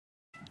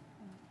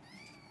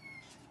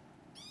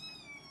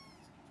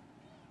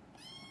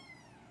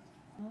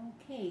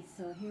Okay,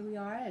 so here we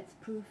are. It's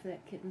proof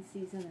that kitten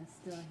season is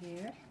still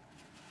here.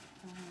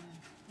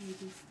 We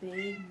just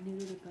spayed,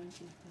 neutered a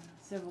bunch of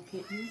several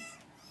kittens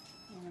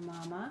and a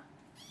mama,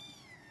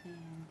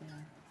 and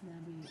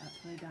they'll be up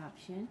for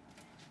adoption.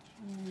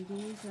 And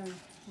these are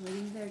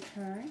waiting their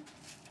turn.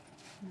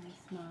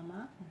 Nice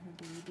mama and her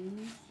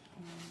babies,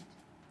 and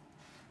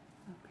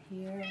up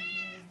here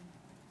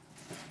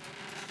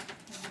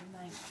number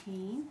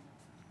 19.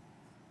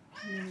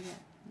 And then we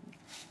got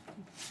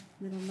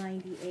little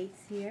 98s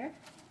here,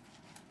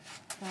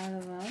 5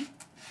 of them.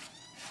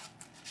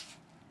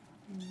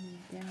 And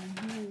then down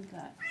here we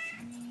got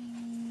 3,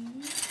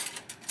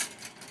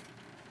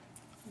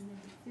 and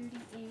then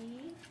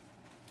 38,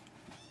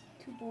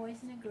 2 boys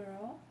and a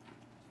girl.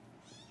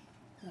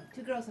 No,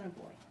 2 girls and a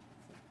boy.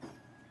 So, I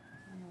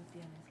don't know what the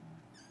others are.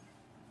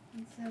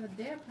 And so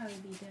they'll probably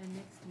be done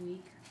next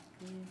week.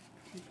 They have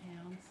 2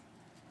 pounds.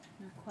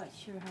 Not quite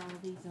sure how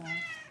old these are,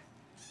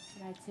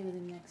 but I'd say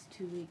within the next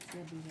 2 weeks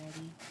they'll be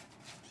ready.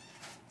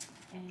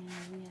 And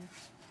we have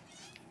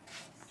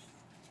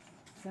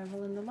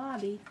several in the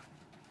lobby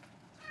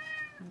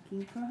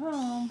looking for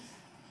homes,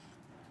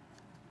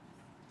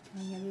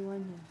 telling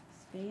everyone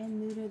to spay and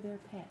neuter their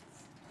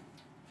pets.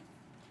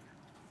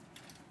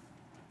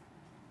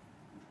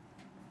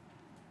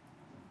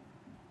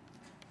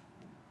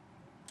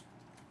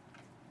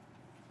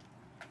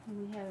 And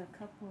we have a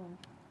couple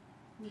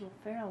of little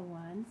feral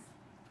ones,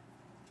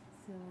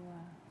 so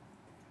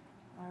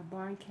our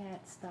barn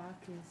cat stock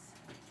is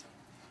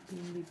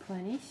being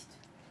replenished,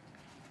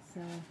 so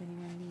if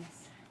anyone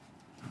needs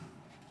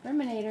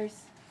Furminators,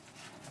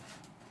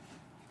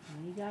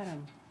 we got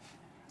them.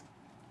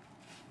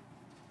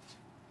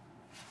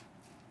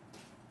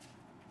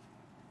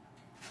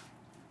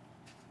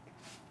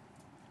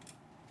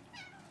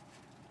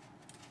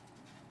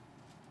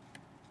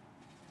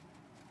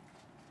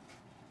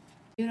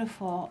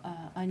 Beautiful,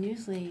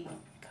 unusually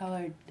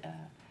colored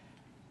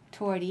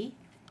tortie,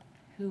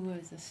 who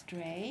was a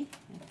stray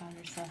and found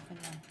herself in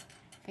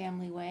a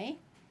family way.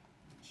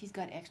 She's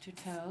got extra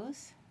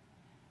toes.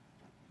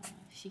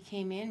 She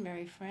came in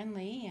very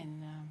friendly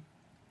and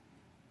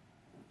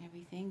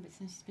everything, but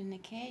since she's been in the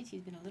cage,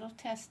 she's been a little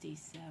testy,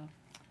 so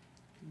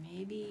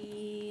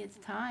maybe it's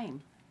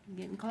time. I'm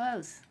getting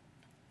close.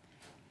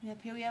 And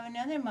up here we have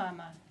another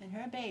mama and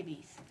her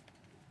babies.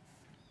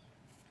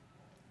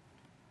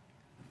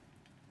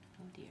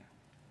 Oh dear.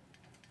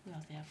 We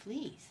also have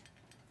fleas.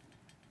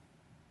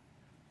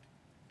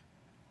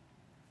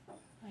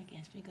 I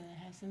guess we're going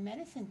to have some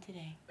medicine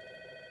today.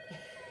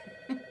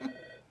 2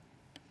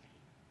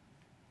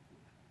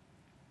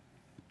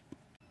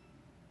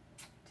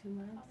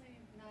 months? Probably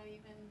not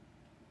even.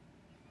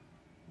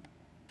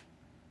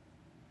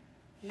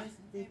 Yes,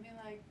 Maybe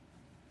like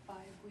 5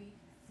 weeks.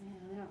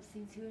 Yeah, they don't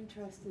seem too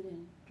interested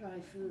in dry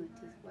food,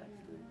 just wet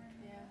food.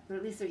 Yeah. But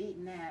at least they're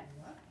eating that.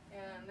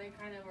 Yeah, and they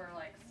kind of were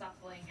like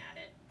suckling at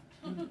it.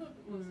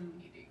 Wasn't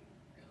eating really.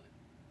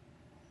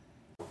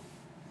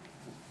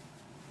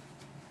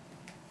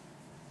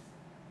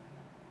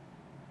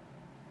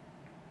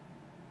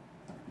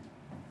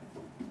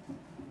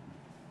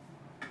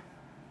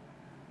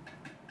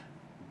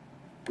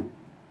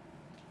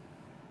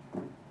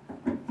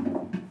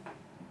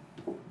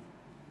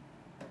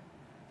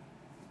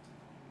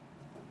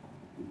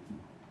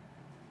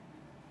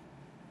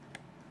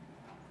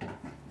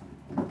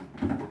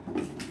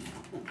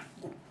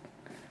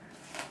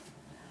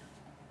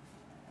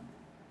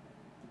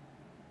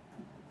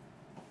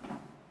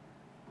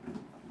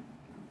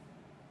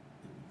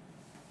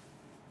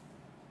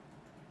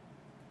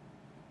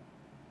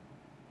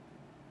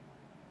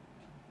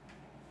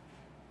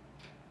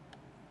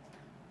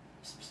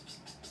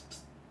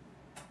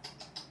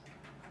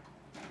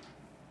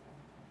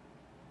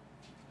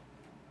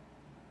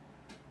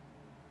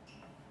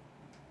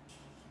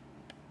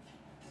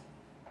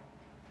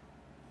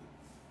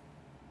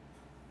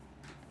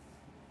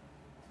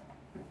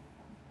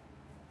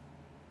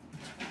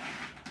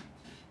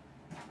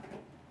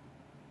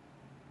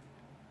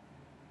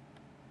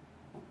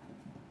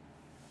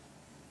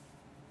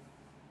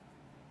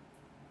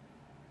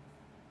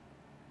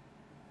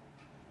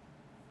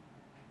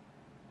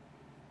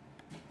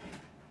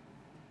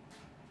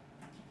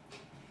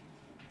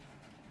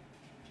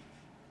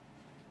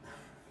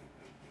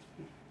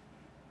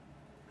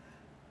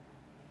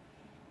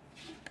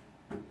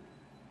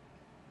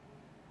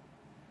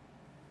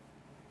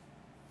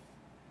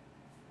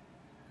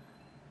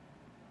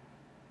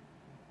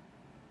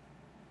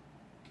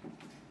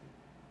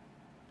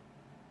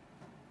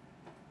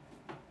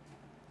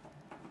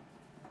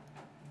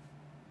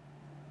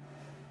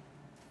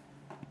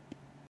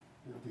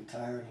 You'll be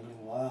tired in a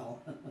little while.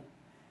 Go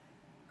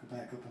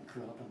back up and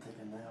curl up and take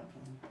a nap.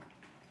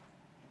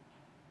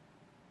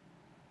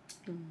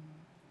 Mm.